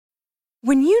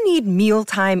When you need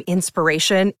mealtime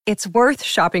inspiration, it's worth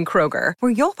shopping Kroger,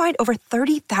 where you'll find over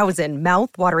 30,000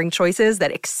 mouth-watering choices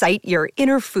that excite your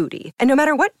inner foodie. And no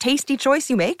matter what tasty choice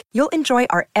you make, you'll enjoy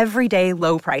our everyday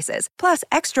low prices, plus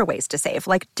extra ways to save,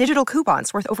 like digital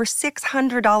coupons worth over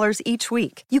 $600 each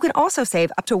week. You can also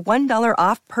save up to $1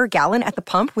 off per gallon at the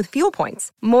pump with fuel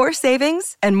points. More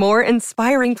savings and more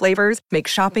inspiring flavors make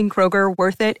shopping Kroger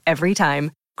worth it every time.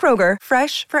 Kroger,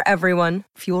 fresh for everyone.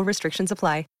 Fuel restrictions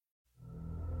apply.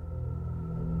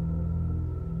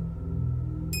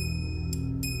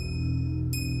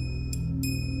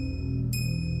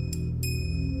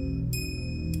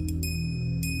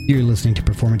 You're listening to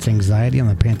Performance Anxiety on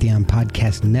the Pantheon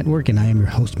Podcast Network, and I am your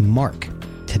host, Mark.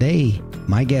 Today,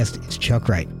 my guest is Chuck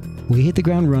Wright. We hit the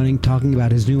ground running talking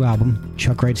about his new album,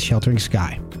 Chuck Wright's Sheltering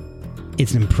Sky.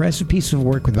 It's an impressive piece of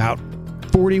work with about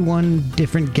 41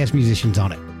 different guest musicians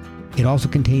on it. It also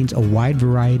contains a wide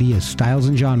variety of styles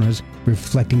and genres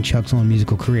reflecting Chuck's own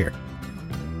musical career.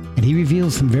 And he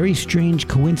reveals some very strange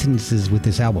coincidences with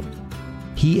this album.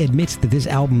 He admits that this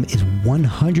album is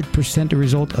 100% a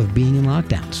result of being in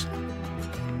lockdowns.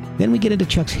 Then we get into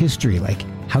Chuck's history, like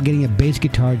how getting a bass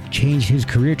guitar changed his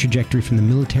career trajectory from the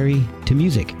military to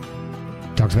music.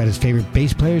 He talks about his favorite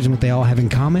bass players and what they all have in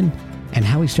common, and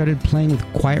how he started playing with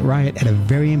Quiet Riot at a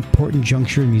very important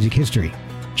juncture in music history.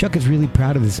 Chuck is really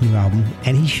proud of this new album,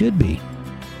 and he should be.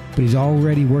 But he's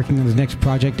already working on his next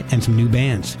project and some new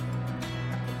bands.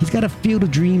 He's got a Field of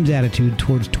Dreams attitude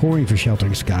towards touring for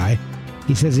Sheltering Sky.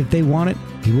 He says if they want it,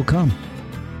 he will come.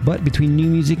 But between new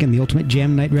music and the Ultimate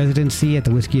Jam Night residency at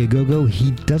the Whiskey A Go-Go, he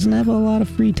doesn't have a lot of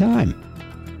free time.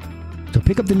 So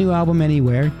pick up the new album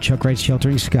anywhere, Chuck Wright's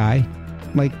Sheltering Sky,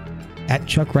 like at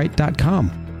chuckwright.com,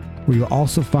 where you'll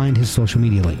also find his social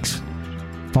media links.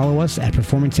 Follow us at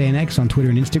PerformanceANX on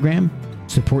Twitter and Instagram.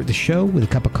 Support the show with a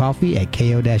cup of coffee at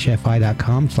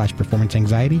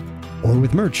ko-fi.com/performanceanxiety or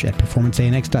with merch at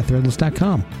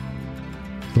performanceanx.threadless.com.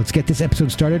 Let's get this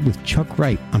episode started with Chuck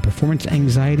Wright on Performance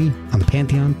Anxiety on the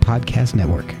Pantheon Podcast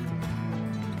Network.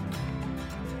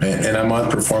 And I'm on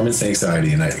Performance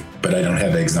Anxiety, but I don't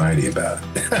have anxiety about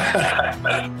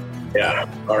it. Yeah.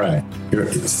 All right.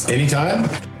 Anytime.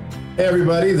 Hey,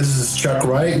 everybody. This is Chuck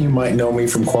Wright. You might know me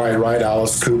from Quiet Riot,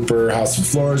 Alice Cooper, House of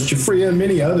Flores, Jafria, and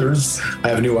many others. I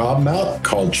have a new album out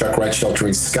called Chuck Wright's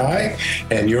Sheltering Sky,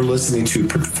 and you're listening to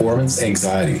Performance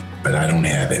Anxiety, but I don't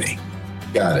have any.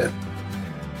 Got it.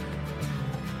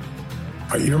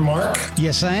 You're Mark?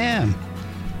 Yes, I am.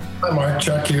 Hi, Mark.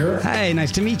 Chuck here. Hi,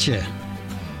 nice to meet you.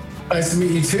 Nice to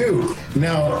meet you, too.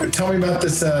 Now, tell me about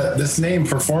this name,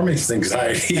 Performance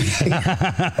Anxiety.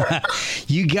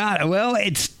 You got it. Well,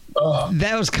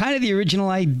 that was kind of the original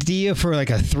idea for like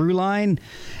a through line,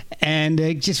 and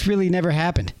it just really never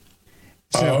happened.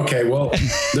 So, okay. Well,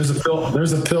 there's a pill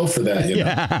for that, you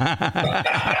know?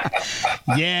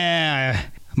 Yeah.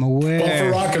 I'm aware. Well,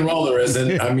 for rock and roll, there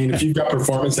isn't. I mean, if you've got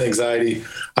performance anxiety,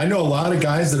 I know a lot of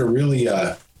guys that are really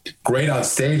great on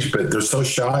stage, but they're so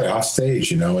shy off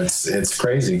stage. You know, it's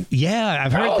crazy. Yeah,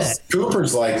 I've heard Alice that.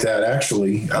 Cooper's like that,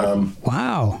 actually.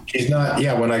 Wow. He's not.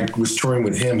 Yeah, when I was touring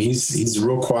with him, he's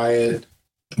real quiet.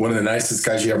 One of the nicest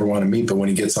guys you ever want to meet. But when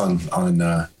he gets on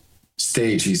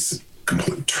stage, he's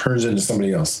turns into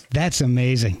somebody else. That's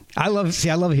amazing. I love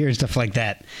hearing stuff like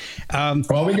that.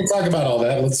 Well, we can talk about all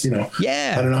that. Let's,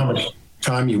 yeah. I don't know how much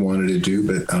time you wanted to do,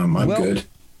 but I'm good.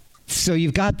 So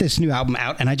you've got this new album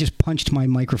out, and I just punched my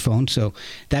microphone, so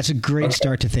that's a great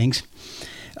start to things.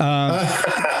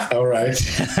 All right.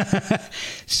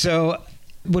 So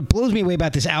what blows me away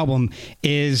about this album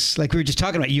is, like we were just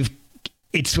talking about,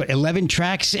 it's 11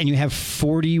 tracks, and you have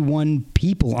 41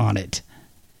 people on it.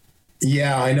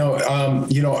 Yeah, I know.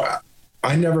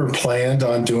 I never planned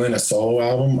on doing a solo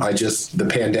album. The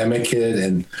pandemic hit,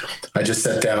 and I just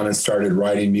sat down and started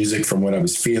writing music from what I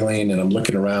was feeling. And I'm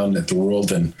looking around at the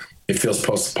world, and it feels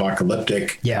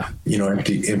post-apocalyptic. Yeah.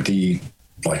 Empty,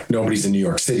 like nobody's in New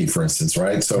York City, for instance,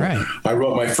 right? So I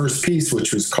wrote my first piece,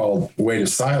 which was called Weight of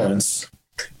Silence.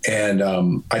 And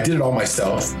I did it all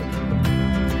myself.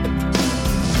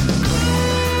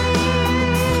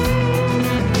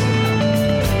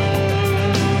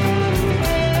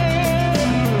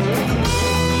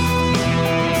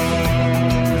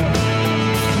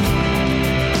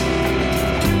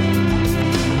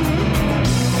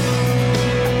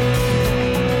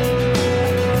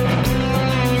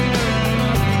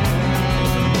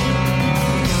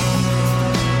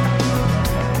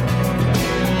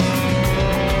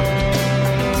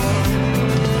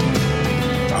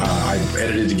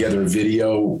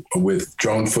 Video with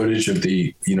drone footage of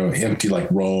the, empty like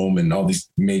Rome and all these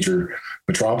major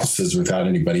metropolises without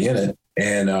anybody in it,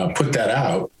 and put that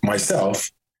out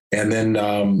myself. And then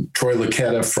Troy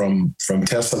Lucetta from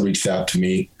Tesla reached out to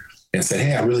me and said,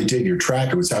 "Hey, I really dig your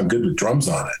track. It would sound good with drums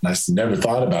on it." And I never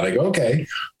thought about it. I go, "Okay,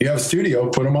 you have a studio,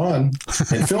 put them on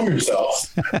and film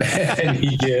yourself." And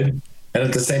he did. And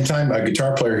at the same time, a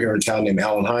guitar player here in town named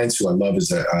Alan Hines, who I love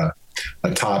is a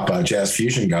top jazz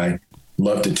fusion guy,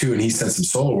 loved it too. And he sent some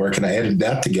solo work and I edited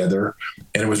that together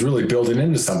and it was really building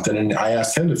into something. And I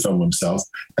asked him to film himself.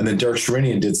 And then Derek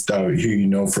Sherinian did stuff, who you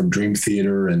know from Dream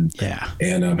Theater and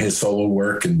his solo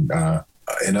work and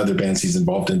other bands he's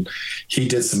involved in. He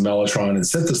did some Mellotron and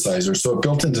synthesizer. So it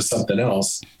built into something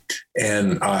else.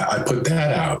 And I put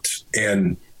that out.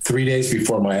 And 3 days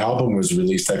before my album was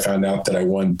released, I found out that I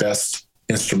won Best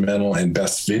Instrumental and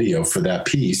Best Video for that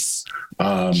piece,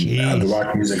 the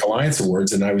Rock Music Alliance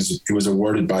Awards. And it was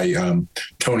awarded by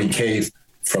Tony Cave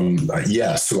from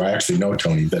Yes, who I actually know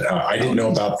Tony, but I didn't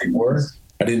know about the award.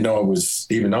 I didn't know it was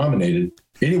even nominated.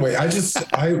 Anyway, I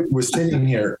was sitting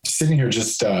here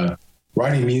just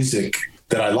writing music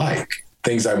that I like,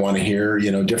 things I want to hear,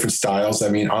 different styles. I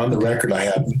mean, on the record,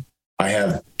 I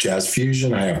have jazz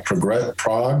fusion, I have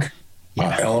prog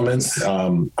elements,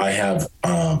 I have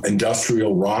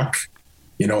industrial rock,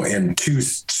 and two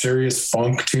serious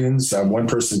funk tunes. One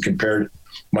person compared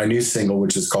my new single,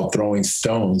 which is called Throwing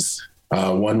Stones.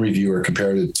 One reviewer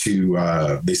compared it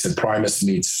to, they said Primus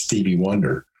meets Stevie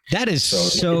Wonder. That is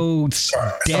so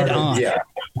dead on.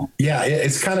 Yeah,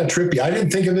 it's kind of trippy. I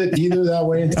didn't think of it either that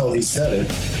way until he said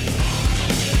it.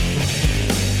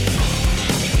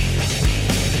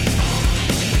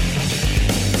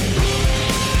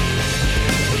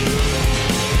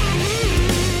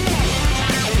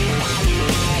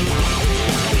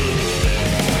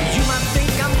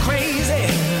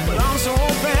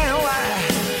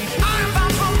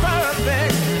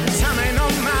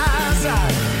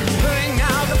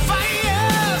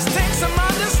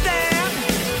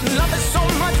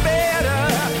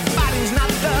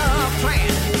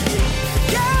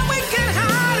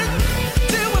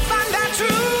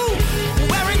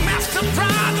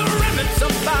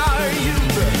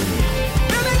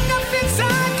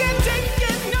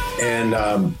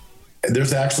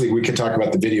 There's actually, we can talk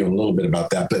about the video a little bit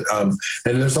about that, but and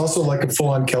there's also like a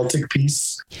full-on Celtic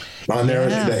piece on there.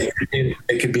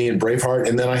 It could be in Braveheart,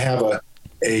 and then I have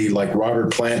a like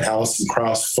Robert Plant, Alison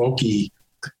Krauss folky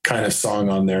kind of song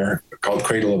on there called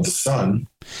Cradle of the Sun.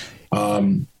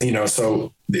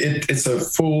 So it's a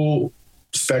full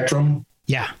spectrum.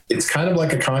 Yeah, it's kind of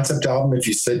like a concept album if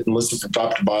you sit and listen from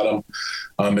top to bottom.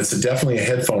 It's definitely a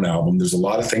headphone album. There's a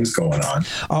lot of things going on.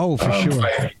 Oh, for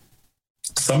sure.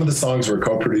 Some of the songs were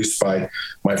co-produced by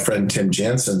my friend Tim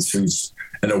Janssens, who's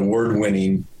an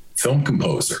award-winning film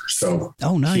composer. So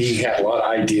nice. He had a lot of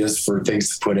ideas for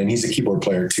things to put in. He's a keyboard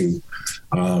player too.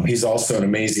 He's also an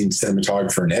amazing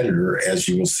cinematographer and editor, as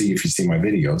you will see if you see my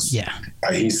videos. Yeah,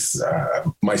 he's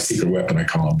my secret weapon, I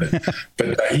call him.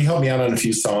 But he helped me out on a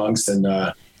few songs, and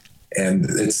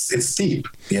it's deep.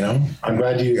 I'm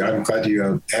glad you had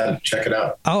to check it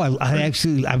out. Oh,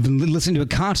 I've been listening to it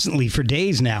constantly for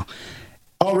days now.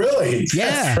 Oh, really? Yeah.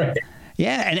 That's right.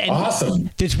 Yeah. And awesome.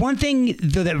 There's one thing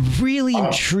though that really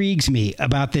intrigues me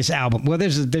about this album. Well,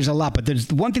 there's a lot, but there's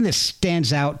one thing that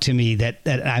stands out to me that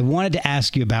I wanted to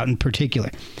ask you about in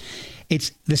particular. It's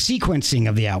the sequencing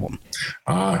of the album.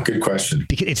 Good question.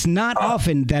 Because it's not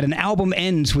often that an album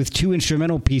ends with two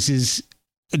instrumental pieces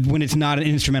when it's not an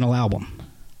instrumental album.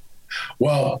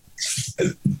 Well,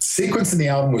 sequencing the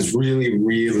album was really,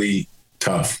 really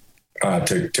tough.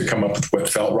 To come up with what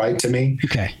felt right to me.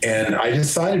 Okay. And I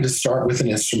decided to start with an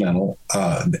instrumental,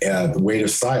 The Weight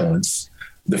of Silence,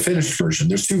 the finished version.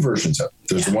 There's two versions of it.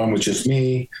 There's one with just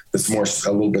me that's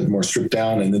a little bit more stripped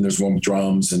down. And then there's one with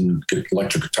drums and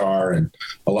electric guitar and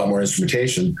a lot more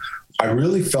instrumentation. I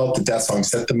really felt that song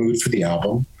set the mood for the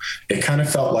album. It kind of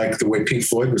felt like the way Pink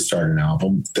Floyd would start an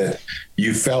album, that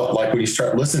you felt like when you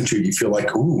start listening to it, you feel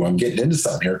like, ooh, I'm getting into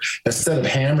something here. Instead of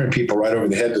hammering people right over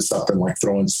the head with something like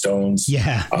Throwing Stones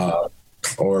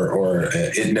or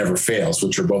It Never Fails,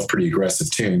 which are both pretty aggressive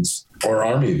tunes, or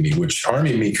Army of Me, which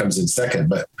Army of Me comes in second.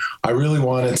 But I really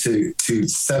wanted to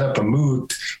set up a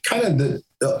mood, kind of that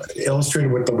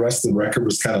illustrated what the rest of the record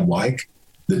was kind of like,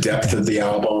 the depth of the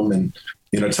album and,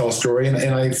 tell a story. And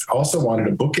I also wanted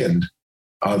to bookend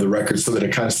the record so that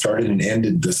it kind of started and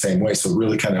ended the same way. So it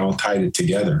really kind of all tied it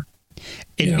together.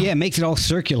 It makes it all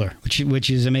circular, which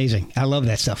is amazing. I love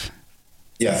that stuff.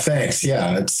 Yeah, thanks.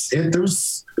 Yeah,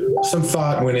 there's some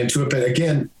thought went into it. But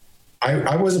again,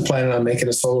 I wasn't planning on making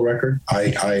a solo record.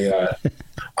 I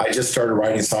just started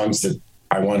writing songs that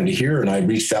I wanted to hear. And I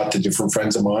reached out to different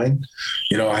friends of mine.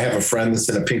 I have a friend that's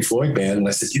in a Pink Floyd band. And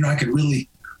I said, I could really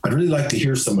I'd really like to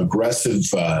hear some aggressive,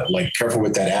 like careful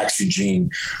with that axe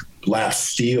Eugene lap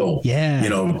steel,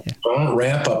 don't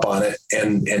ramp up on it.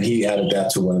 And he added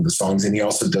that to one of the songs. And he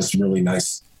also does some really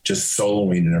nice, just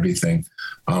soloing and everything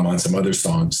on some other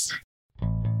songs.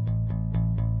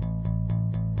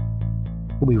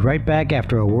 We'll be right back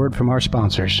after a word from our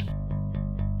sponsors.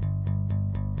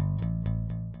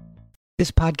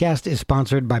 This podcast is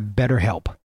sponsored by BetterHelp.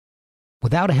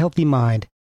 Without a healthy mind,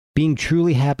 being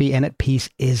truly happy and at peace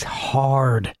is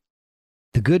hard.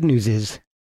 The good news is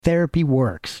therapy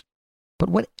works. But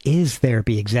what is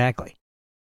therapy exactly?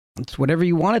 It's whatever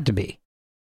you want it to be.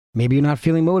 Maybe you're not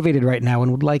feeling motivated right now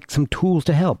and would like some tools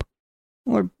to help.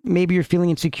 Or maybe you're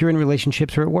feeling insecure in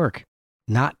relationships or at work,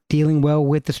 not dealing well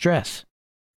with the stress.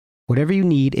 Whatever you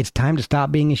need, it's time to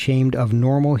stop being ashamed of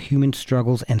normal human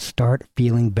struggles and start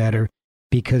feeling better,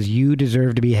 because you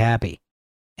deserve to be happy.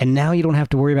 And now you don't have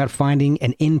to worry about finding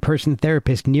an in-person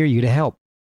therapist near you to help.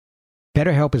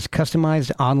 BetterHelp is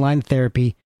customized online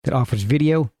therapy that offers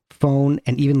video, phone,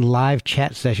 and even live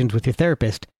chat sessions with your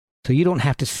therapist, so you don't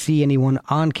have to see anyone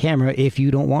on camera if you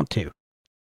don't want to.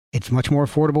 It's much more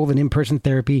affordable than in-person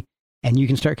therapy, and you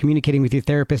can start communicating with your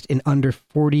therapist in under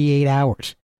 48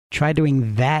 hours. Try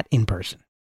doing that in person.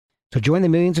 So join the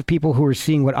millions of people who are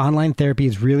seeing what online therapy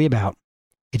is really about.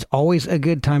 It's always a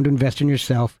good time to invest in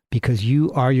yourself because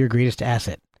you are your greatest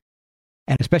asset.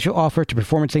 And a special offer to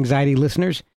Performance Anxiety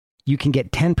listeners, you can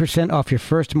get 10% off your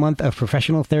first month of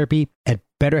professional therapy at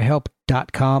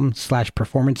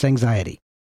betterhelp.com/performanceanxiety.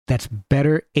 That's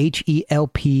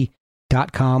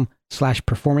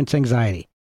betterhelp.com/performanceanxiety.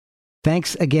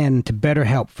 Thanks again to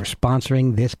BetterHelp for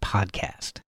sponsoring this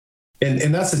podcast.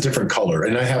 And that's a different color.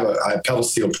 And I have a pedal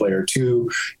steel player too.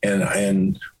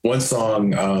 And one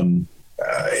song,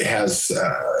 it has,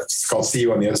 it's called See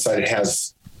You on the Other Side. It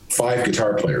has 5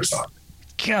 guitar players on.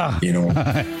 God. You know. One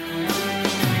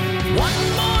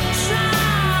more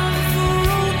time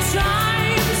for old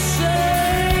time's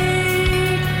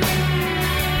sake.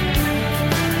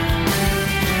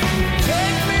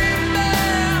 Take me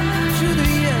back to the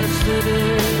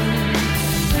yesterday.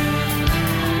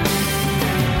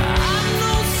 I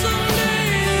know someday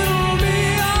it'll be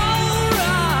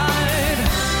alright.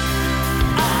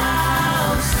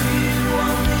 I'll see you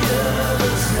on the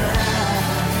other side.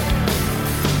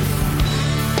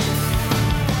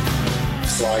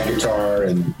 Slide guitar,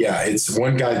 and it's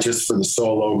one guy just for the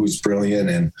solo who's brilliant,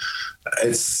 and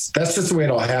that's just the way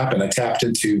it all happened. I tapped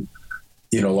into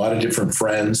a lot of different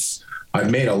friends.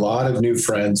 I've made a lot of new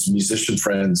friends, musician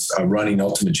friends, running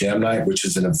Ultimate Jam Night, which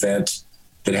is an event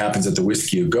that happens at the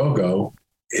Whiskey A Go Go.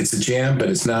 It's a jam, but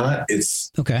it's not.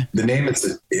 It's okay. The name it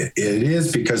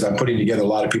is because I'm putting together a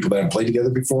lot of people that haven't played together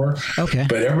before. Okay,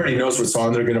 but everybody knows what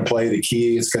song they're going to play, the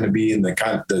key it's going to be, and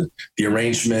the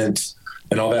arrangement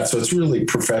and all that. So it's really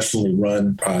professionally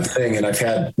run thing. And I've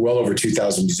had well over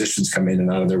 2,000 musicians come in and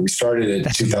out of there. We started in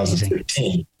 2015.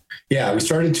 Amazing. Yeah, we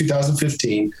started in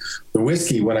 2015. The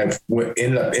Whiskey, when I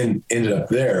ended up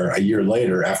there a year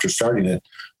later after starting it,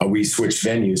 we switched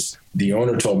venues. The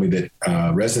owner told me that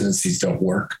residencies don't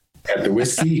work at the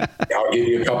Whiskey. I'll give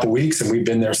you a couple weeks, and we've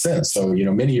been there since. So,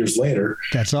 many years later,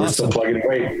 that's awesome. We're still plugging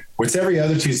away. It's every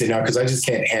other Tuesday now because I just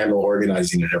can't handle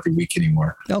organizing it every week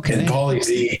anymore. Okay. And Paulie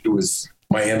Z, who was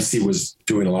my MC, was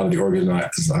doing a lot of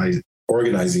the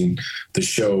organizing the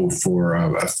show for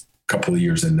a couple of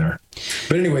years in there.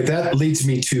 But anyway, that leads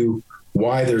me to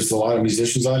why there's a lot of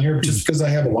musicians on here, just because I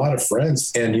have a lot of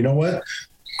friends. And you know what?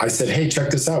 I said, hey, check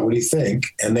this out. What do you think?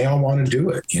 And they all want to do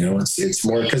it. It's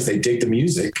more because they dig the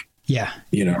music. Yeah.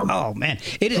 Oh, man.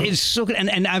 It is so good.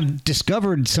 And I've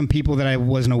discovered some people that I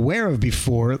wasn't aware of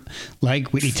before,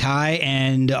 like Whitney Ty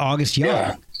and August Young.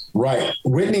 Yeah, right.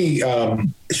 Whitney,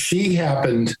 she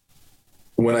happened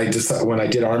when I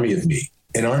did Army of Me.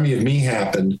 And Army of Me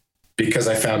happened because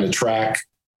I found a track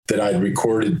that I'd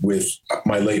recorded with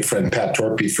my late friend Pat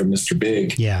Torpy from Mr.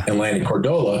 Big and Lanny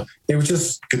Cordola. It was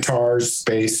just guitars,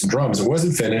 bass, and drums. It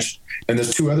wasn't finished. And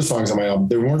there's 2 other songs on my album.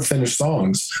 They weren't finished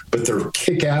songs, but they're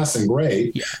kick-ass and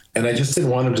great. Yeah. And I just didn't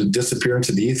want them to disappear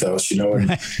into the ethos, And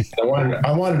I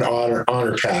wanted to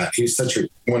honor Pat. He's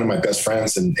one of my best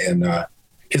friends, and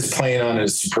his playing on it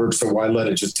is superb. So why let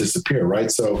it just disappear,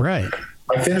 right? So I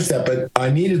finished that, but I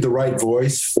needed the right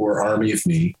voice for Army of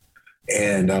Me.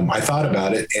 And I thought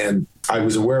about it, and I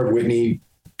was aware of Whitney.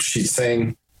 She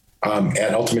sang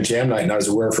at Ultimate Jam Night, and I was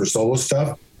aware of her solo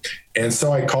stuff. And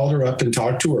so I called her up and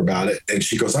talked to her about it. And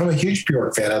she goes, I'm a huge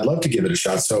Bjork fan. I'd love to give it a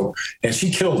shot. And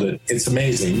she killed it. It's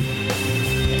amazing.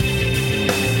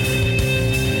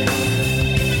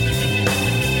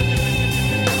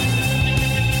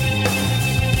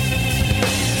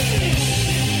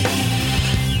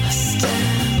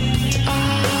 Stand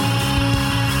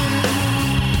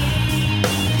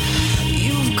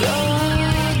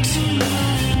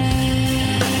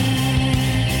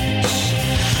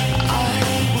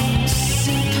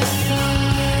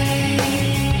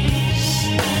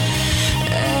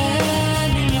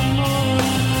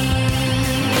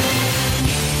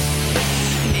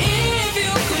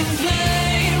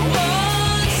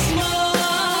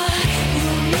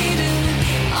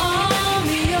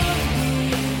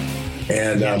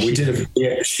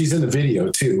she's in the video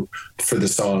too for the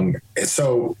song. And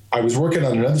so I was working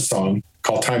on another song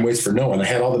called Time Waits for No One. I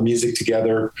had all the music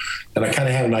together and I kind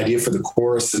of had an idea for the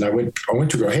chorus. And I went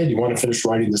to her, hey, do you want to finish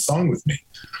writing the song with me?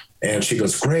 And she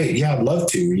goes, great. Yeah, I'd love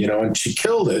to, and she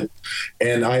killed it.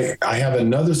 And I have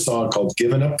another song called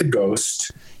Giving Up the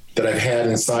Ghost that I've had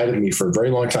inside of me for a very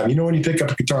long time. When you pick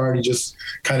up a guitar and you just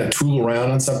kind of tool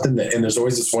around on something and there's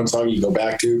always this one song you go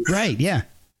back to. Right. Yeah.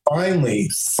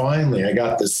 Finally, I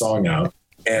got this song out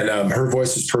and her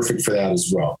voice is perfect for that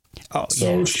as well. Oh,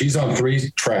 so she's on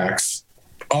 3 tracks.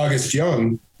 August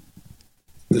Young,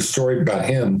 the story about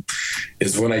him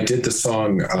is when I did the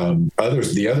song,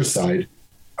 The Other Side,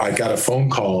 I got a phone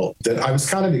call that I was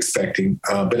kind of expecting,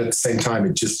 but at the same time,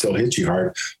 it just still hit you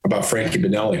hard about Frankie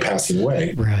Benelli passing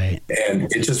away. Right.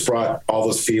 And it just brought all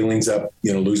those feelings up,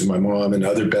 losing my mom and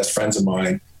other best friends of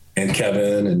mine and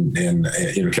Kevin and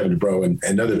Kevin DuBrow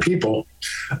and other people.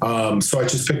 So I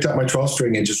just picked up my 12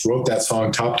 string and just wrote that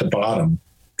song top to bottom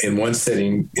in one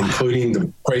sitting, including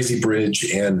the crazy bridge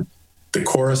and the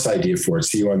chorus idea for it.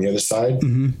 See You on the Other Side.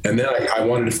 Mm-hmm. And then I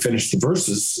wanted to finish the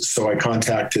verses. So I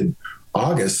contacted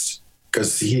August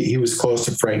because he was close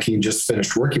to Frankie and just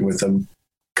finished working with him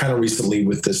kind of recently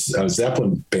with this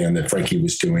Zeppelin band that Frankie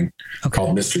was doing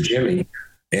called Mr. Jimmy.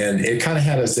 And it kind of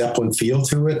had a Zeppelin feel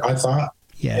to it, I thought.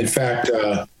 Yeah. In fact,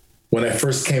 when I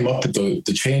first came up with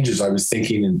the changes, I was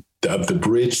thinking of the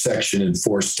bridge section in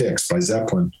 4 Sticks by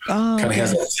Zeppelin. Kind of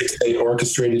has a 6/8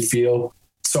 orchestrated feel.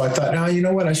 So I thought, you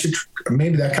know what?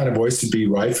 Maybe that kind of voice would be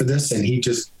right for this. And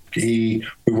we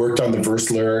worked on the verse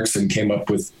lyrics and came up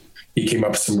with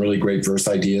some really great verse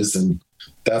ideas. And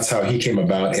that's how he came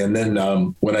about. And then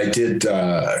when I did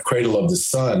Cradle of the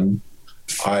Sun,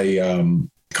 I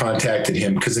contacted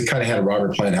him because it kind of had a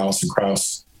Robert Plant, Alison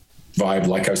Krauss vibe,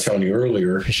 like I was telling you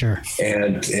earlier. For sure.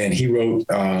 And he wrote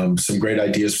some great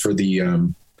ideas for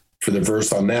the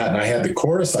verse on that. And I had the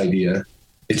chorus idea.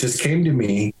 It just came to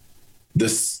me.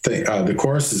 This thing, the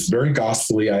chorus is very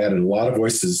gospelly. I added a lot of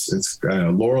voices. It's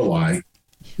Lorelei.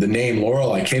 The name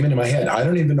Lorelei came into my head. I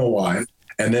don't even know why.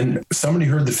 And then somebody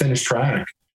heard the finished track.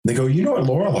 They go, you know what,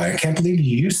 Lorelei? I can't believe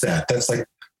you used that. That's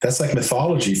like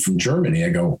mythology from Germany. I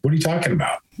go, what are you talking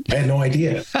about? I had no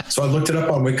idea. So I looked it up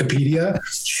on Wikipedia.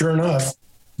 Sure enough,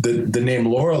 the name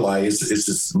Lorelei is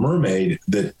this mermaid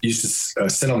that used to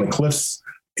sit on the cliffs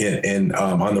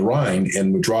on the Rhine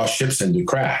and would draw ships in to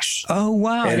crash. Oh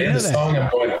wow! And in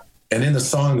the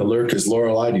song, the lyric is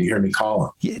Lorelei, do you hear me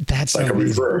calling? Yeah, that's like a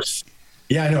reverse.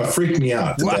 Yeah, I know. It freaked me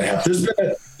out that happened.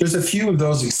 There's a few of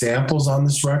those examples on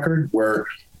this record where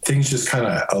things just kind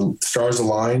of stars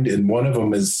aligned, and one of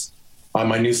them is on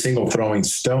my new single "Throwing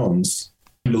Stones."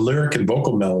 The lyric and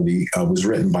vocal melody was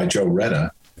written by Joe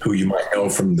Retta, who you might know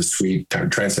from the Sweet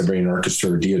Trans-Siberian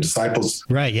Orchestra or Dio Disciples.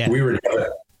 Right. Yeah.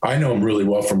 I know him really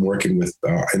well from working with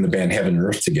in the band Heaven and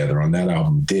Earth together on that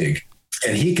album, Dig.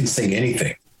 And he can sing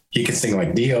anything. He can sing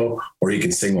like Dio, or he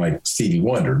can sing like Stevie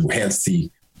Wonder. Hence the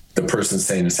person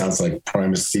saying it sounds like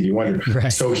Primus Stevie Wonder.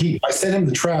 Right. So I sent him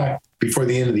the track before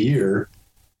the end of the year,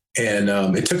 and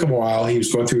it took him a while. He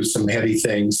was going through some heavy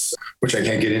things, which I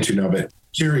can't get into now, but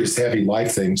serious, heavy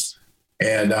life things.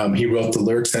 And he wrote the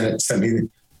lyrics and it sent me,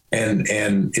 and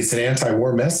it's an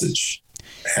anti-war message.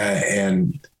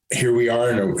 And here we are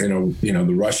in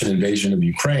the Russian invasion of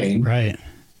Ukraine. Right.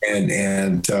 And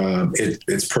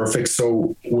it's perfect.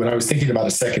 So when I was thinking about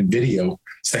a second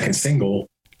single,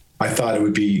 I thought it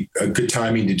would be a good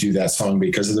timing to do that song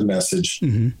because of the message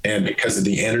and because of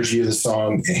the energy of the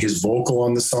song and his vocal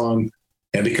on the song.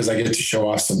 And because I get to show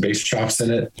off some bass chops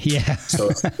in it. Yeah.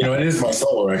 So, it is my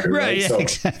solo record. Right. Yeah, so,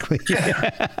 exactly.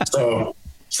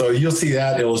 So you'll see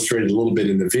that illustrated a little bit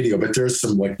in the video, but there's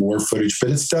some like war footage,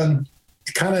 but it's done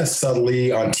kind of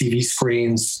subtly on TV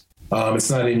screens. It's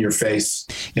not in your face.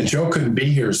 And Joe couldn't be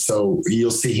here, so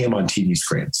you'll see him on TV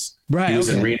screens. Right. He was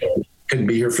in Reno. Couldn't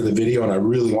be here for the video, and I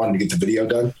really wanted to get the video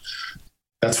done.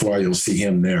 That's why you'll see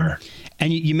him there.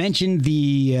 And you mentioned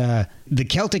the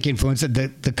Celtic influence,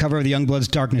 the cover of the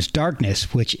Youngbloods' Darkness,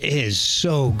 Darkness, which is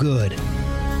so good.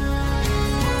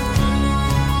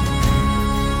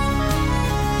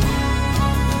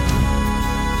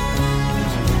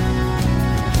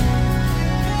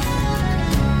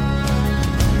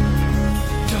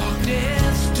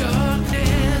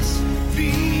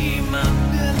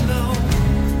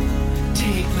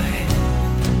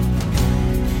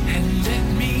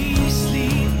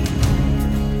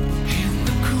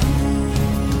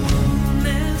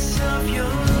 Your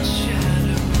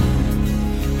shadow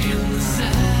in the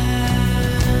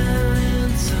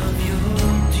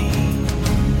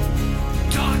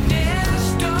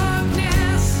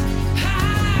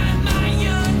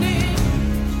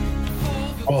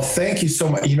Thank you so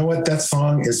much. You know what? That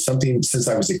song is something since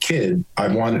I was a kid.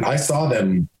 I saw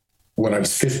them when I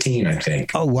was 15, I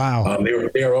think. Oh, wow.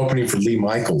 They were opening for Lee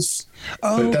Michaels.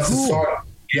 Oh, but that's cool. a song.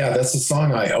 Yeah, that's a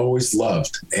song I always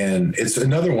loved. And it's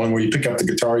another one where you pick up the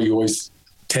guitar, you always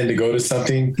tend to go to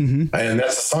something. Mm-hmm. And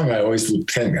that's a song I always would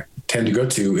tend to go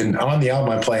to. And on the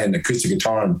album, I play an acoustic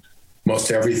guitar on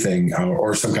most everything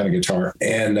or some kind of guitar.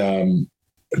 And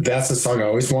that's a song I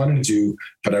always wanted to do,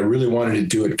 but I really wanted to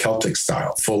do it Celtic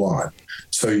style, full on.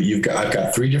 So I've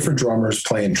got 3 different drummers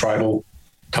playing tribal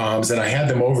toms, and I had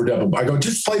them overdub. I go,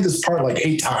 just play this part like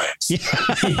 8 times.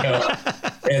 You know?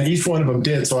 And each one of them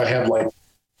did. So I have like,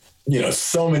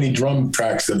 so many drum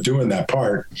tracks of doing that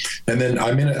part. And then I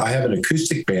have an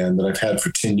acoustic band that I've had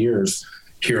for 10 years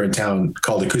here in town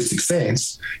called Acoustic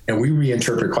Saints. And we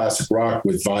reinterpret classic rock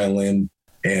with violin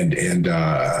and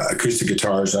acoustic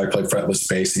guitars. I play fretless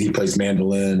bass, and he plays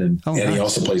mandolin, and he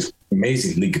also plays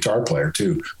amazing lead guitar player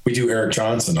too. We do Eric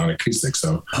Johnson on acoustic.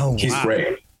 So he's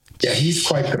great. Yeah, he's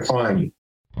quite defined.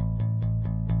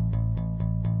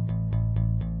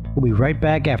 We'll be right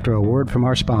back after a word from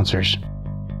our sponsors.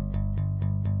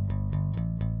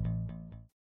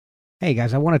 Hey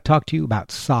guys, I want to talk to you about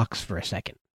socks for a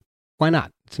second. Why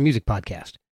not? It's a music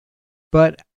podcast.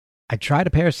 But I tried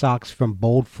a pair of socks from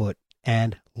Boldfoot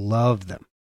and loved them.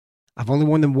 I've only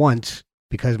worn them once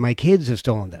because my kids have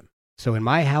stolen them. So in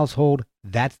my household,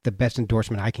 that's the best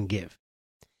endorsement I can give.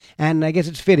 And I guess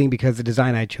it's fitting because the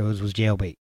design I chose was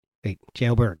Jailbird. The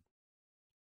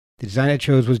design I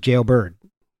chose was Jailbird.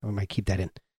 I might keep that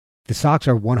in. The socks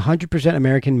are 100%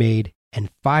 American made, and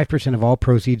 5% of all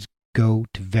proceeds go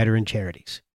to veteran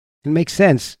charities. It makes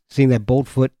sense, seeing that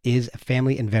Boldfoot is a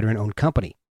family and veteran-owned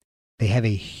company. They have a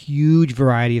huge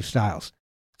variety of styles.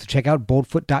 So check out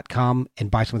boldfoot.com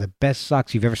and buy some of the best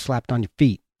socks you've ever slapped on your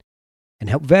feet. And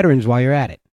help veterans while you're at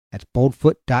it. That's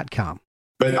boldfoot.com.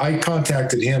 But I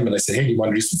contacted him and I said, hey, do you want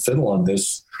to do some fiddle on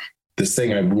this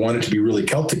thing? I want it to be really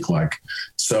Celtic-like.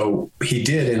 So he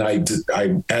did, and I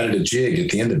added a jig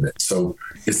at the end of it. So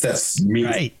it's that's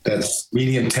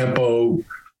medium tempo,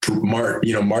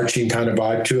 marching kind of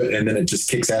vibe to it, and then it just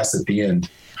kicks ass at the end.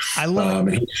 I love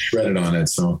and he shredded on it.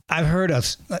 So I've heard of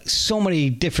so many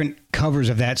different covers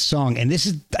of that song, and this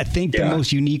is, I think, the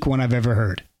most unique one I've ever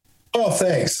heard. Oh,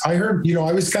 thanks. I heard,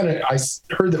 I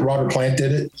heard that Robert Plant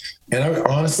did it, and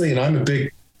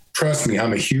trust me,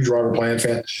 I'm a huge Robert Plant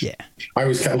fan. Yeah. I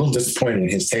was kind of a little disappointed in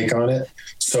his take on it.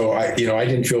 So I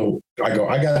didn't feel, I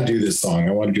got to do this song.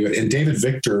 I want to do it. And David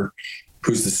Victor,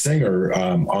 who's the singer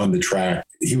on the track,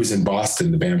 he was in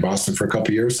Boston, the band Boston, for a couple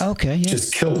of years. Okay. Yeah.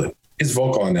 Just killed it. His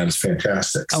vocal on that is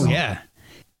fantastic. So. Oh yeah.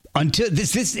 Until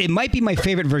this, it might be my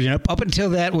favorite version. Up until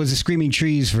that was the Screaming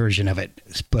Trees version of it,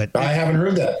 but I haven't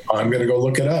heard that. I'm going to go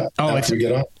look it up. After we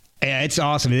get up. Yeah, it's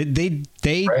awesome. They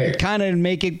kind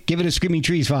of give it a Screaming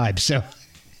Trees vibe. So,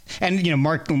 and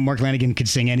Mark Lanigan could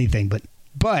sing anything, but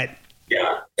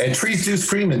yeah. And trees do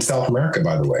scream in South America,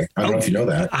 by the way. I don't know if you know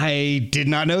that. I did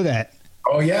not know that.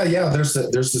 Oh yeah. There's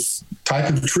this type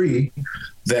of tree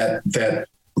that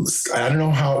I don't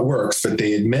know how it works, but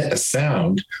they emit a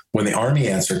sound when the army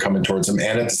ants are coming towards them,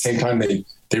 and at the same time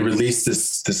they release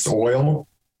this oil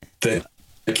that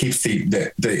keeps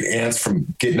the ants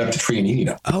from getting up the tree and eating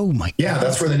them. Oh my God! Yeah,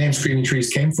 that's where the name Screaming Trees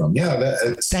came from. Yeah,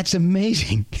 that's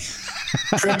amazing.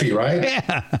 Trippy, right?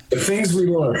 Yeah. The things we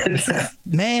learned.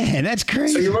 Man, that's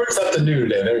crazy. So you learned something new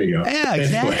today. There you go. Yeah,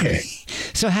 exactly. Anyway.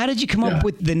 So how did you come up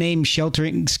with the name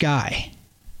Sheltering Sky?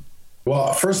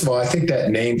 Well, first of all, I think that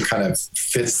name kind of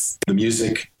fits the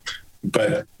music,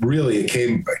 but really it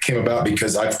came about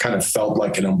because I've kind of felt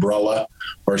like an umbrella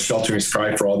or a sheltering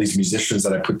sky for all these musicians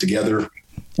that I put together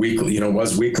weekly,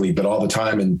 was weekly, but all the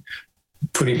time, and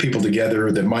putting people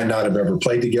together that might not have ever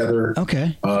played together.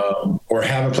 Okay. Or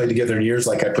haven't played together in years.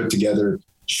 Like I put together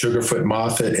Sugarfoot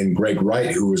Moffett and Greg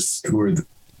Wright,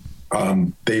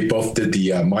 they both did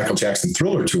the Michael Jackson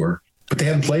Thriller tour, but they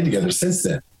haven't played together since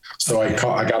then. So I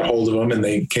got hold of them, and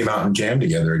they came out and jammed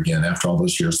together again after all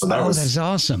those years. So that's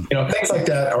awesome. Things like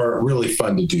that are really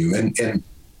fun to do. And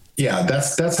yeah,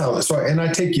 that's how. So, and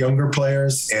I take younger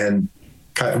players, and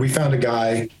we found a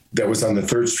guy that was on the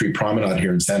 3rd Street Promenade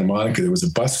here in Santa Monica. There was a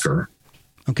busker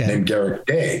named Derek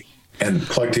Day, and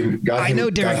plugged him. I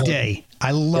know Derek Day. I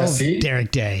love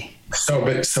Derek Day.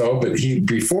 But he,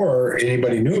 before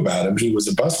anybody knew about him, he was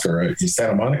a busker in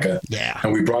Santa Monica. Yeah.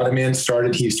 And we brought him in,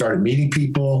 he started meeting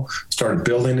people, started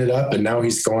building it up. And now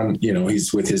he's going,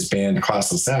 he's with his band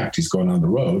Classless Act. He's going on the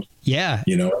road. Yeah.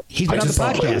 He's been on the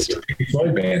podcast. He's my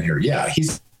band here. Yeah.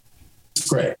 He's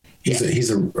great.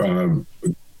 He's a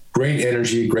great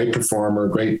energy, great performer,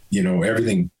 great,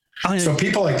 everything. Oh, yeah. So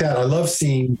people like that, I love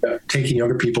seeing, taking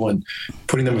younger people and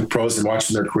putting them with pros and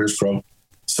watching their careers grow.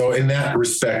 So in that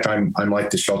respect, I'm like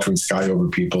the sheltering sky over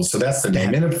people. So that's the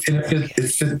name. And it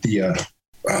fit the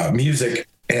music.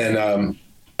 And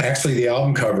actually the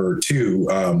album cover too,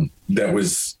 that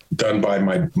was done by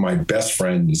my best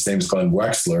friend. His name is Glenn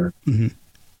Wexler. Mm-hmm.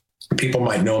 People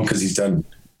might know him because he's done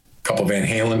a couple Van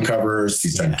Halen covers.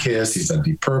 He's done Kiss. He's done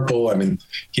Deep Purple. I mean,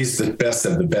 he's the best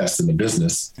of the best in the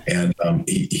business. And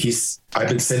I've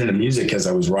been sending him music as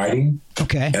I was writing.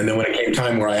 Okay. And then when it came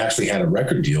time where I actually had a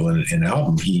record deal and an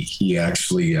album, he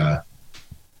actually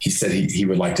he said he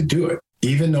would like to do it,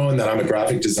 even knowing that I'm a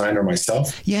graphic designer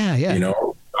myself. Yeah. You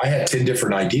know, I had 10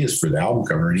 different ideas for the album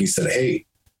cover, and he said, "Hey."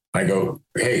 I go,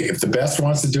 "Hey, if the best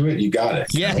wants to do it, you got it."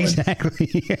 Yeah,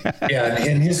 exactly. Yeah.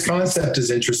 And his concept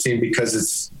is interesting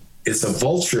because it's a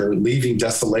vulture leaving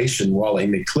desolation while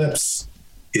an eclipse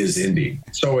is ending.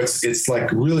 So it's like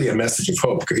really a message of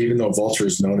hope, even though vulture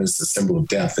is known as the symbol of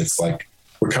death. It's like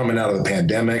we're coming out of the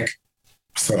pandemic.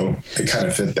 So it kind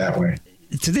of fit that way.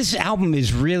 So this album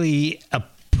is really a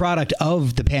product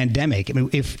of the pandemic. I mean,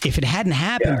 if it hadn't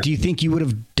happened, do you think you would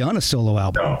have done a solo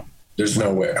album? No. There's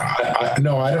no way. I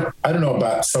don't know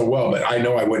about so well, but I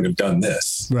know I wouldn't have done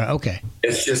this. Right. Okay.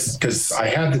 It's just because I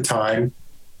had the time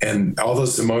and all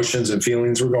those emotions and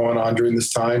feelings were going on during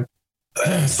this time.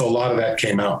 So a lot of that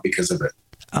came out because of it.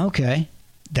 Okay.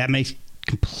 That makes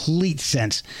complete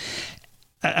sense.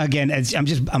 Again,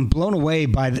 I'm blown away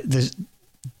by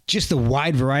just the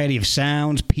wide variety of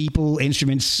sounds, people,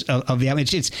 instruments of the album.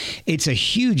 It's a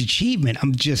huge achievement.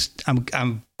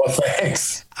 Well,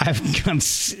 thanks. I'm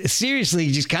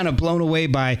seriously just kind of blown away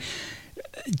by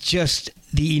just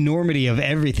the enormity of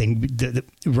everything, the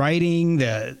writing,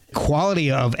 the quality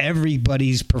of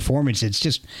everybody's performance. It's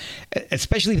just,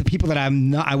 especially the people that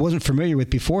I wasn't familiar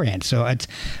with beforehand. So it's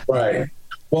right.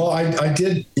 Well, I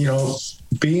did,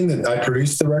 being that I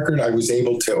produced the record, I was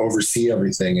able to oversee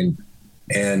everything,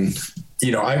 and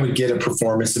I would get a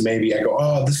performance and maybe I go,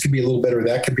 "Oh, this could be a little better.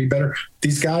 That could be better."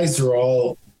 These guys are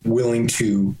all willing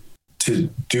to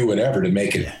do whatever to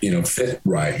make it, fit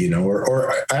right,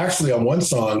 or actually on one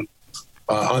song,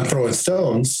 on Throwing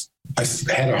Stones, I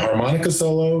had a harmonica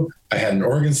solo, I had an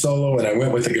organ solo, and I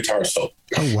went with a guitar solo.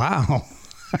 Oh, wow.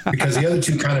 Because the other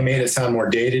two kind of made it sound more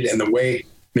dated, and the way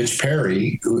Mitch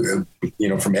Perry, who,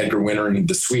 from Edgar Winter and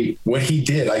The Sweet, what he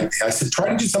did, I said, try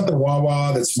to do something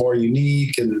wah-wah that's more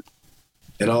unique and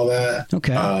all that.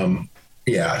 Okay.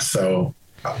 So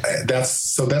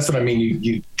that's what I mean.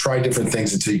 You try different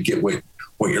things until you get what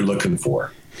you're looking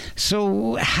for.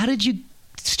 So how did you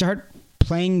start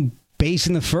playing bass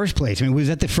in the first place? I mean, was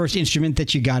that the first instrument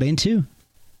that you got into?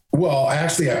 Well,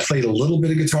 actually, I played a little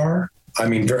bit of guitar. I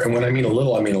mean, when I mean a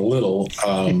little, I mean a little.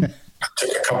 I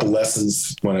took a couple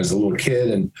lessons when I was a little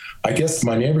kid, and I guess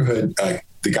my neighborhood,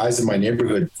 the guys in my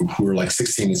neighborhood who were like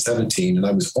 16 and 17, and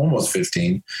I was almost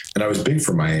 15, and I was big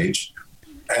for my age,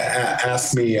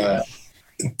 asked me,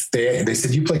 they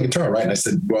said, "You play guitar, right?" And I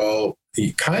said, "Well,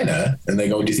 kinda." And they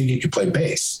go, "Do you think you could play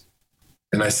bass?"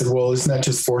 And I said, "Well, isn't that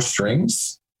just 4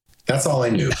 strings?" That's all I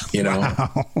knew,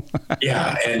 Wow.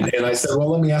 Yeah. And I said,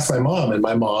 "Well, let me ask my mom." And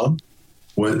my mom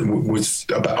was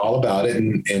all about it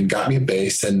and got me a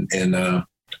bass, and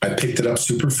I picked it up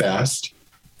super fast.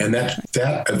 And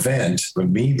that event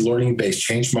of me learning bass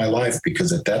changed my life,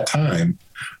 because at that time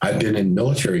I'd been in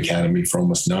military academy for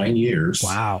almost 9 years.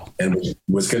 Wow. And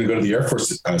was going to go to the Air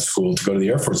Force school to go to the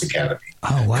Air Force Academy.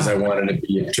 Oh, wow. Because I wanted to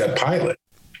be a jet pilot.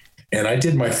 And I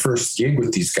did my first gig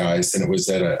with these guys, and it was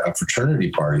at a fraternity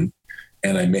party.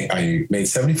 And I made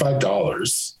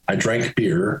 $75. I drank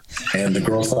beer, and the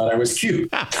girls thought I was cute.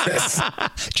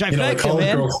 The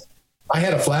colored girls. I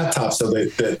had a flat top, so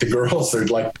the girls are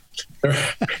like,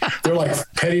 they're like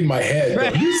petting my head.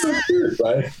 Right. Going, "You're so cute,"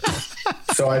 right?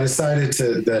 So I decided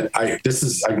I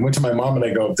went to my mom and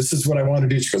I go, "This is what I want to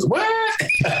do." She goes, "What?"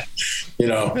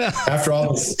 After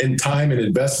all this in time and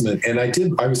investment. And I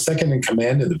was second in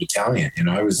command of the battalion.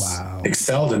 I was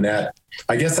excelled in that.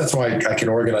 I guess that's why I can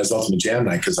organize Ultimate Jam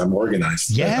Night, because I'm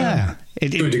organized. Yeah.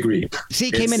 To a degree. See,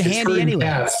 it came in handy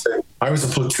anyway. I was a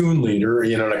platoon leader,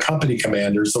 and a company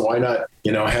commander. So why not,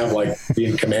 have be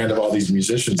in command of all these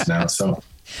musicians now. So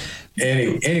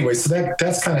anyway, so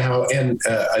that's kind of how, and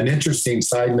an interesting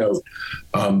side note,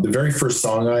 the very first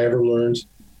song I ever learned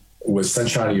was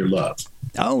Sunshine of Your Love.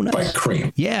 Oh, nice. By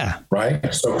Cream. Yeah.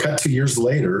 Right. So cut 2 years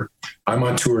later, I'm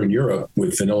on tour in Europe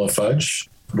with Vanilla Fudge,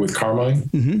 with Carmine,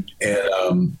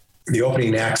 and the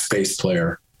opening act bass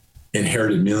player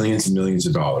inherited millions and millions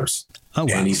of dollars. Oh,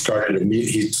 wow. And he started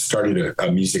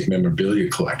a music memorabilia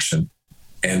collection.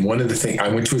 And one of the things, I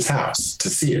went to his house to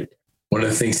see it. One of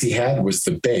the things he had was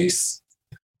the bass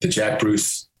that Jack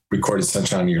Bruce recorded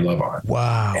 "Sunshine of Your Love" on.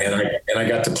 Wow. And I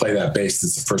got to play that bass.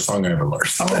 It's the first song I ever learned.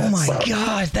 Oh my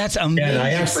gosh, that's amazing.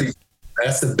 And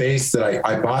that's the bass that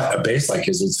I bought. A bass like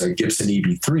his. It's a Gibson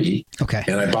EB3. Okay.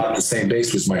 And I bought the same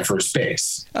bass was my first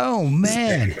bass. Oh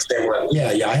man.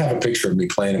 Yeah. I have a picture of me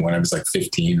playing it when I was like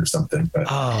 15 or something. But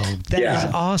that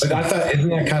is awesome. But I thought, isn't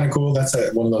that kind of cool? That's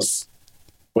one of those.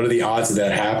 What are the odds of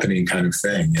that happening? Kind of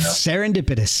thing, you know.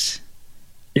 Serendipitous.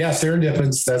 Yeah,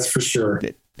 serendipitous. That's for sure.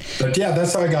 But yeah,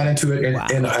 that's how I got into it,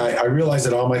 and I realized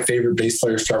that all my favorite bass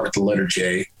players start with the letter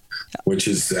J, which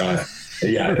is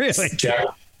really? Jack.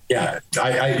 Yeah,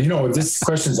 I this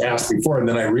question's asked before, and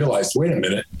then I realized, wait a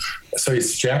minute. So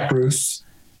it's Jack Bruce,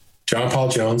 John Paul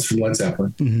Jones from Led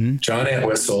Zeppelin, John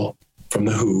Entwistle from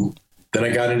The Who. Then I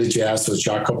got into jazz, so it's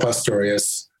Jaco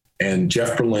Pastorius and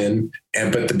Jeff Berlin.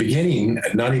 But the beginning,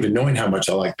 not even knowing how much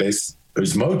I like bass, it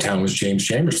was Motown was James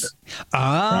Jamerson.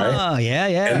 Ah, right?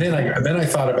 Yeah. And then I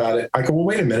thought about it. I go, well,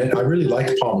 wait a minute. I really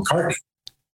liked Paul McCartney,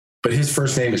 but his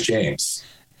first name is James.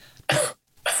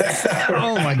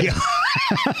 Oh my God.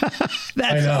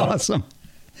 That's awesome.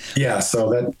 Yeah.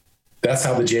 So that's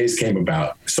how the J's came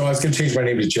about. So I was going to change my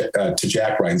name to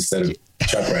Jack Wright instead of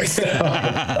Chuck Wright.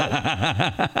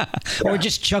 Or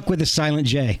just Chuck with a silent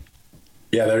J.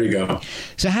 Yeah, there you go.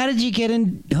 So how did you get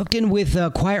hooked in with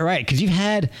Quiet Riot? Because you've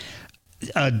had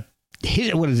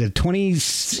what is it,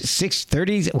 26,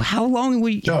 30s? How long have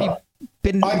you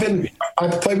been?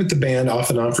 I've played with the band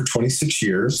off and on for 26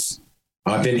 years.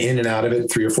 I've been in and out of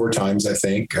it 3 or 4 times, I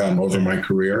think, over my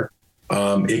career.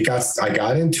 I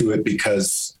got into it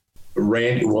because there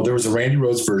was a Randy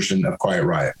Rhoads version of Quiet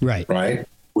Riot, right?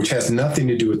 Which has nothing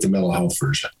to do with the mental health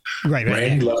version. Right.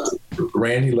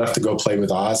 Randy left to go play with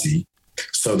Ozzy,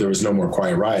 so there was no more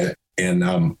Quiet Riot, and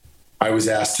I was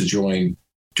asked to join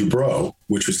Dubrow,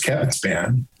 which was Kevin's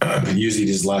band, using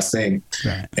his last name,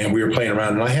 and we were playing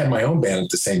around. And I had my own band at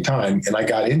the same time, and I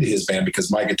got into his band because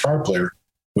my guitar player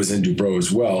was in Dubrow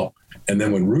as well. And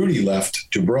then when Rudy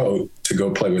left Dubrow to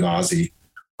go play with Ozzy,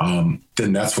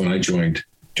 then that's when I joined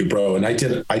Dubrow. And I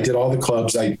did all the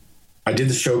clubs. I did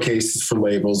the showcases for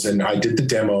labels, and I did the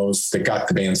demos that got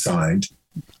the band signed.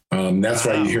 That's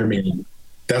why you hear me.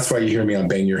 That's why you hear me on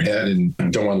Bang Your Head and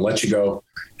Don't Want to Let You Go.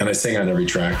 And I sing on every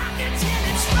track.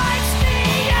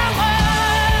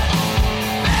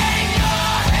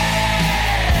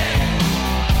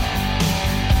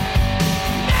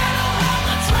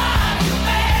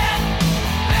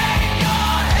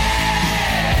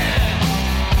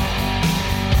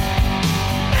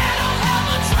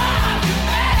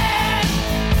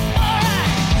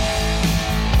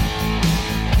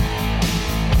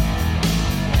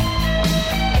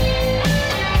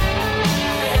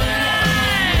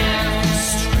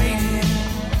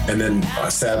 And then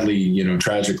sadly,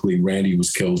 tragically, Randy was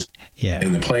killed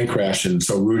in the plane crash. And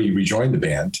so Rudy rejoined the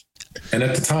band. And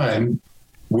at the time,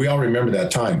 we all remember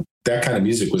that time. That kind of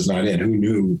music was not in. Who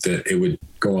knew that it would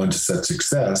go on to such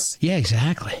success? Yeah,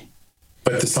 exactly.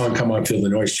 But the song Come On Feel the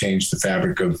Noise changed the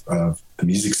fabric of the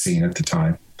music scene at the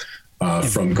time.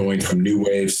 From going from new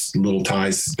waves, Little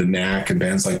Ties, The Knack, and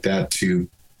bands like that to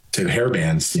hair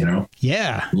bands,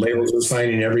 Yeah. Labels were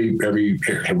signing every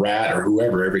Rat or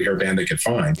whoever, every hair band they could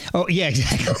find. Oh, yeah,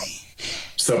 exactly.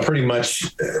 So pretty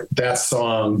much that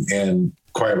song and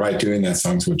Quiet Riot doing that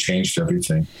song is what changed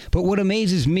everything. But what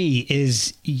amazes me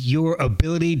is your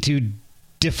ability to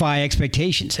defy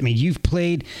expectations. I mean, you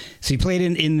played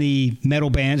in the metal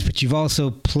bands, but you've also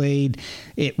played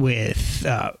it with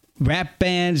rap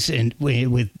bands and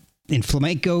in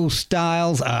flamenco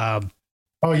styles.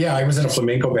 Oh yeah, I was in a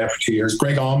flamenco band for 2 years.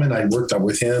 Greg Allman, I worked up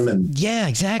with him, and yeah,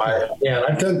 exactly.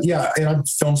 I've done and I'm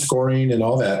film scoring and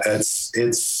all that.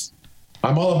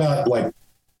 I'm all about like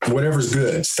whatever's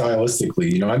good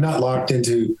stylistically. I'm not locked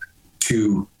into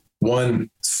one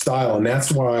style, and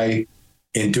that's why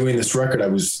in doing this record, I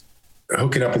was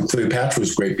hooking up with Cleopatra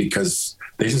was great because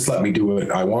they just let me do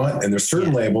what I want. And there's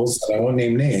certain labels, and I won't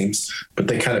name names, but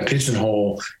they kind of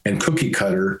pigeonhole and cookie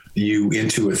cutter you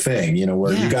into a thing,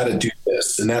 where you got to do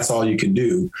this and that's all you can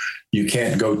do. You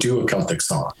can't go do a Celtic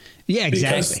song. Yeah,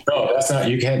 exactly. No, that's not,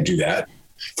 you can't do that,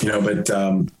 but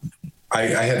I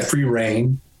had free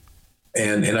reign.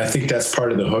 And I think that's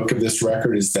part of the hook of this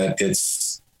record is that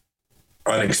it's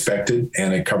unexpected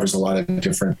and it covers a lot of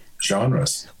different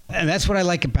genres. And that's what I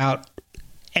like about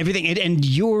everything. And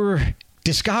your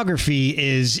discography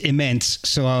is immense.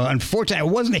 So unfortunately,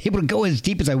 I wasn't able to go as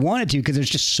deep as I wanted to because there's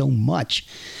just so much.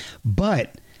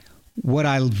 But what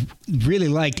I really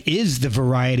liked is the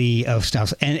variety of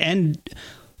styles. And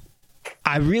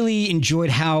I really enjoyed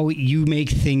how you make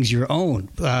things your own.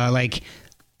 Like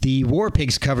the War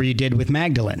Pigs cover you did with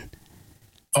Magdalene.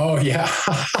 Oh yeah.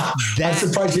 I'm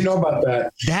surprised you know about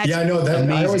that. Yeah, I know that.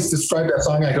 Amazing. I always describe that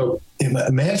song. I go,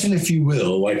 imagine if you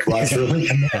will, like Ross Early,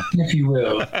 imagine if you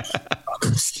will,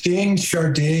 Sting,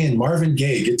 Sade, and Marvin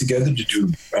Gaye get together to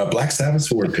do Black Sabbath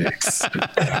War Pigs.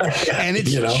 And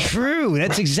it's true.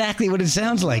 That's exactly what it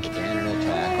sounds like. Began an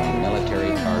attack on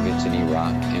military targets in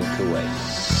Iraq and Kuwait.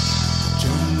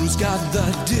 Jones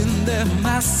gathered in their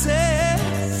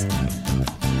masses,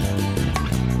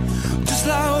 just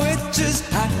like witches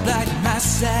act like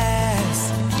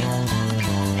masses.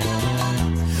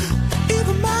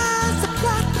 Evil minds that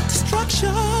plot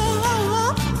destruction,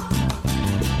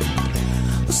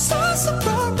 the source of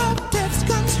death's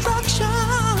construction.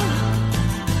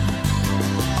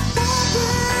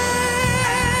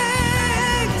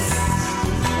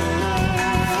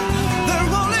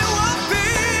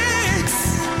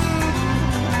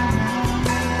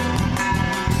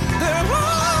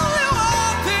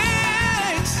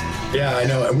 Yeah, I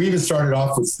know. And we even started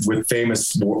off with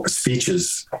famous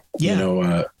speeches,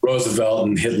 Roosevelt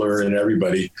and Hitler and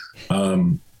everybody,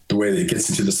 the way that it gets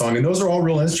into the song. And those are all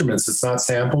real instruments. It's not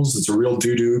samples. It's a real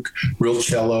duduk, real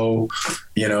cello.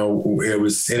 It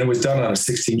was done on a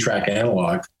 16-track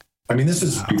analog. I mean, this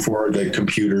is before the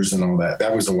computers and all that.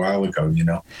 That was a while ago,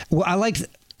 Well, I like,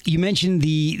 you mentioned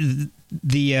the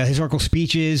historical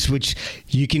speeches, which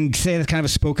you can say that's kind of a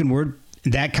spoken word.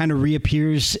 That kind of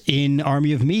reappears in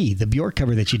Army of Me, the Bjork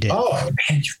cover that you did. Oh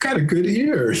man, you've got a good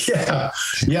ear. Yeah.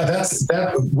 That's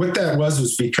what that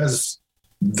was because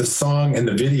the song and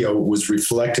the video was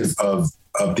reflective of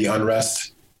the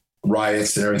unrest,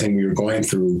 riots, and everything we were going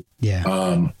through.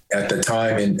 At the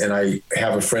time, and I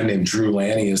have a friend named Drew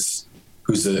Lanius,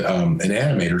 who's an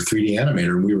animator, 3D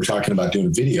animator, and we were talking about doing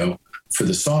a video for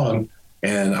the song.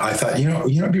 And I thought,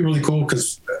 it'd be really cool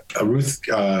because Ruth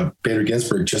Bader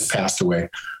Ginsburg just passed away.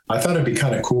 I thought it'd be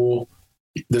kind of cool.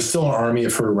 There's still an army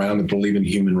of her around that believe in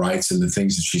human rights and the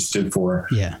things that she stood for.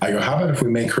 Yeah. I go, how about if we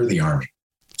make her the army?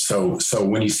 So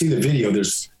when you see the video,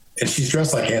 and she's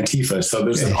dressed like Antifa. So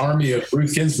there's an army of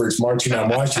Ruth Ginsburg's marching on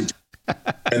Washington.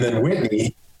 And then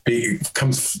Whitney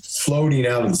comes floating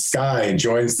out of the sky and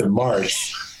joins the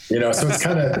march. So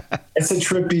it's a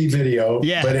trippy video,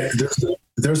 but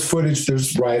there's footage,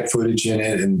 there's riot footage in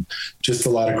it and just a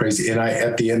lot of crazy. And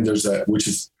at the end, which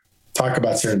is talk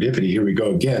about serendipity. Here we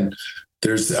go again.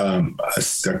 There's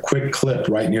a quick clip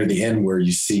right near the end where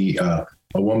you see a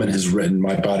woman has written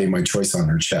 "My Body, My Choice" on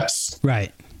her chest.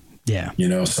 Right. Yeah.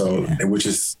 Which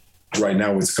is right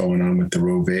now what's going on with the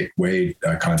Roe Wade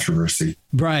controversy.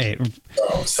 Right.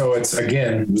 So it's,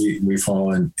 again, we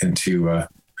fall into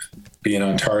being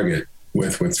on target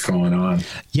with what's going on.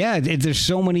 Yeah, there's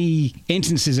so many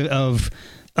instances of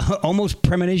almost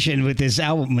premonition with this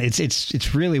album.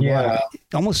 It's really wild.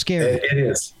 Almost scary. It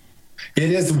is.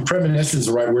 Premonition is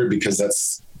the right word because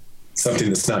that's something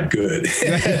that's not good.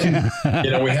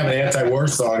 We have an anti-war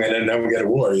song and then we get a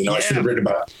war. I should have written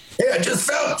about, I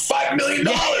just found $5 million.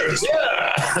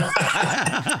 Yeah.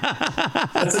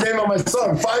 That's the name of my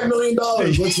song. $5 million.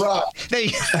 Let's rock.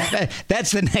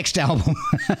 That's the next album.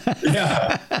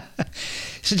 Yeah.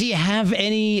 So do you have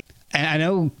any, and I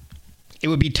know it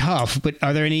would be tough, but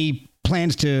are there any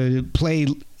plans to play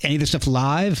any of the stuff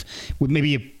live with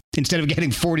maybe instead of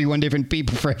getting 41 different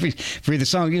people for the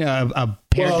song, a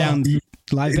pared down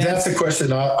live band? That's the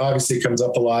question. Obviously it comes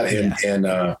up a lot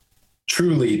and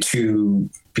truly to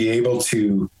be able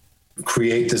to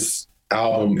create this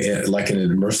album like an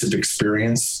immersive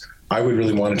experience, I would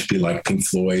really want it to be like Pink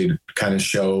Floyd kind of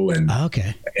show. And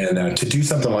to do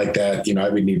something like that, I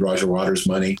would need Roger Waters'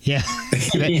 money. Yeah.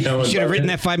 You should have written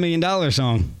that $5 million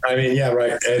song. I mean, yeah,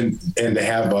 right. And to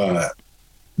have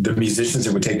the musicians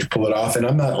it would take to pull it off. And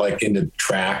I'm not like into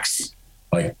tracks,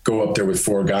 like go up there with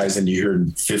 4 guys and you hear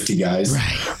 50 guys.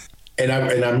 Right. And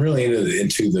I'm really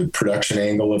into the production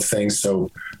angle of things. So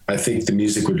I think the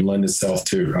music would lend itself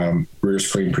to rear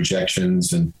screen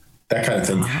projections and that kind of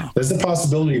thing. Wow. There's the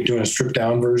possibility of doing a stripped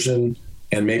down version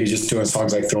and maybe just doing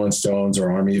songs like Throwing Stones or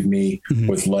Army of Me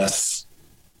with less,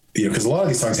 because a lot of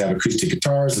these songs have acoustic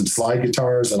guitars and slide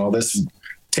guitars and all this.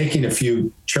 Taking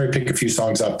cherry pick a few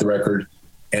songs off the record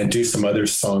and do some other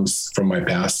songs from my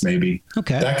past, maybe.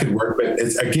 Okay. That could work. But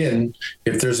it's, again,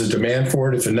 if there's a demand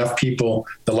for it, if enough people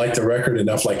that like the record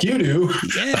enough like you do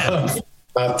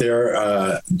out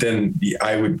there, then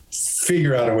I would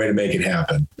figure out a way to make it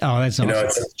happen. Oh, that's awesome.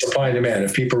 It's a supply and demand.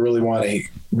 If people really want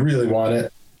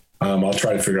it, I'll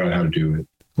try to figure out how to do it.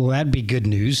 Well, that'd be good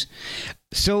news.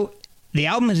 So the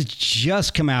album has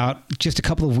just come out just a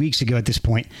couple of weeks ago at this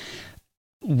point.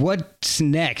 What's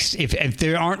next? If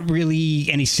there aren't really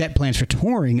any set plans for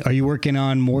touring, are you working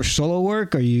on more solo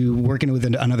work? Are you working with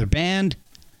another band?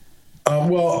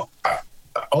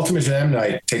 Ultimate Jam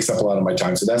Night takes up a lot of my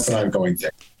time, so that's an ongoing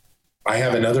thing. I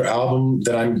have another album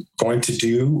that I'm going to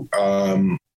do,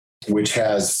 which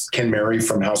has Ken Mary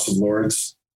from House of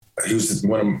Lords, who's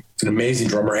an amazing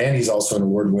drummer, and he's also an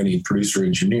award-winning producer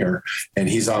engineer, and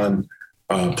he's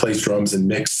plays drums and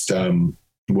mixed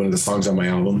one of the songs on my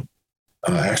album.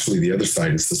 Actually, the other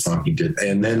side is the song he did,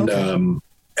 and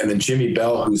then Jimmy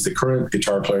Bell, who's the current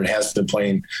guitar player and has been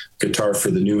playing guitar for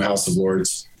the new House of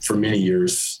Lords for many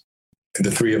years.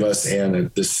 The three of us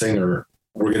and the singer,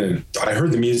 I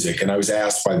heard the music and I was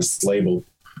asked by this label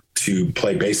to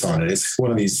play bass on it. It's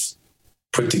one of these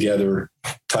put together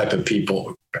type of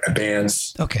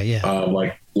bands. Okay. Yeah.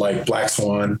 Like Black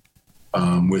Swan,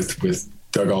 with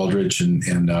Doug Aldrich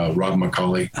and Rob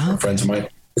McCauley, friends of mine.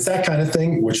 It's that kind of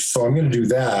thing, so I'm going to do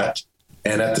that.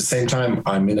 And at the same time,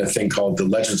 I'm in a thing called the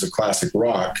Legends of Classic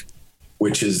Rock,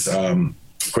 which is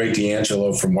Great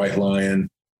D'Angelo from White Lion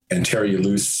and Terry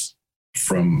Luce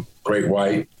from Great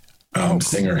White,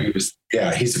 singer. He's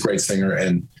a great singer.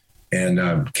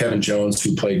 And Kevin Jones,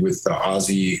 who played with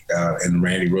Ozzy in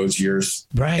Randy Rhoads years.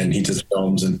 Right. And he does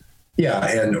films. And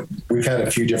we've had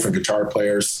a few different guitar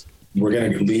players. We're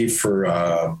going to leave for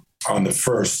on the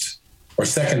 1st or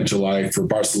 2nd of July for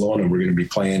Barcelona. We're going to be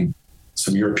playing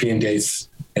some European dates,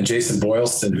 and Jason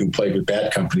Boylston, who played with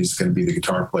Bad Company, is going to be the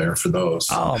guitar player for those.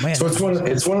 Oh man! So it's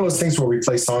one of those things where we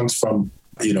play songs from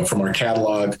our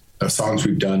catalog of songs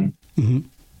we've done,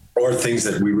 or things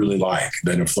that we really like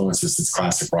that influences this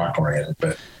classic rock oriented.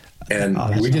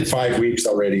 We did 5 weeks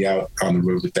already out on the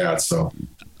road with that. So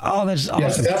that's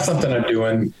awesome. So that's something I'm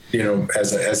doing,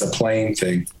 as a playing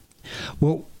thing.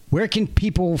 Well, where can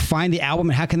people find the album,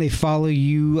 and how can they follow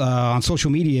you on social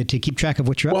media to keep track of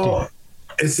what you're up to?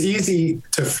 It's easy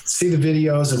to see the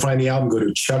videos and find the album. Go to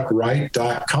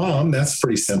chuckwright.com. That's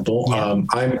pretty simple. Yeah.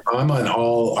 I'm on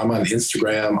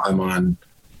Instagram. I'm on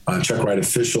Chuck Wright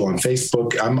Official on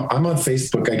Facebook. I'm on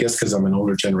Facebook, I guess, because I'm an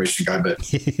older generation guy, but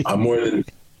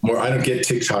I don't get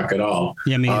TikTok at all.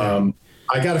 Yeah, me either.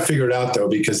 I got to figure it out though,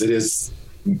 because it is.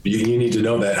 You need to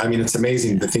know that. I mean, it's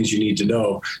amazing the things you need to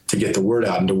know to get the word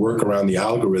out and to work around the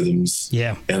algorithms.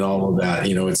 Yeah. And all of that.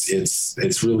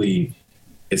 It's really.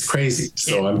 It's crazy.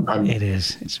 So it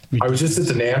is. I was just at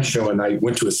the NAMM show and I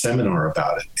went to a seminar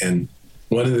about it. And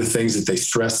one of the things that they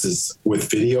stress is with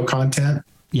video content,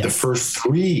 the first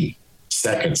 3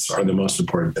 seconds are the most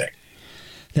important thing.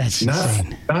 That's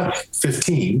insane. Not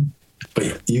 15,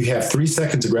 but you have 3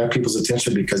 seconds to grab people's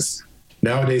attention, because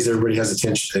nowadays everybody has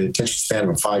attention span of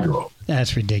a 5-year-old.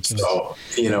 That's ridiculous. So,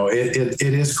 it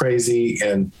is crazy.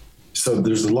 And so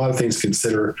there's a lot of things to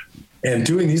consider, and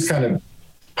doing these kind of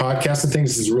podcasts and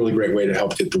things is a really great way to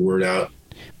help get the word out.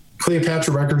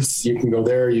 Cleopatra Records, you can go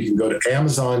there. You can go to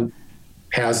Amazon.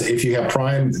 If you have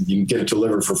Prime, you can get it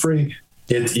delivered for free.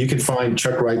 You can find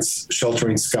Chuck Wright's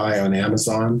Sheltering Sky on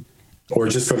Amazon, or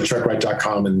just go to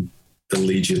chuckwright.com and it'll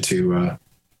lead you to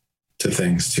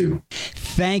things too.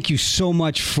 Thank you so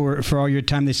much for all your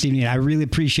time this evening. I really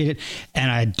appreciate it,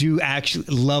 and I do actually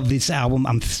love this album.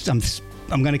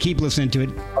 I'm going to keep listening to it.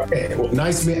 Okay. Well,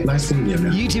 nice meeting you,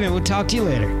 man. You too, man. We'll talk to you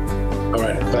later. All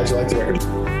right. Glad you liked the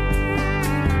record.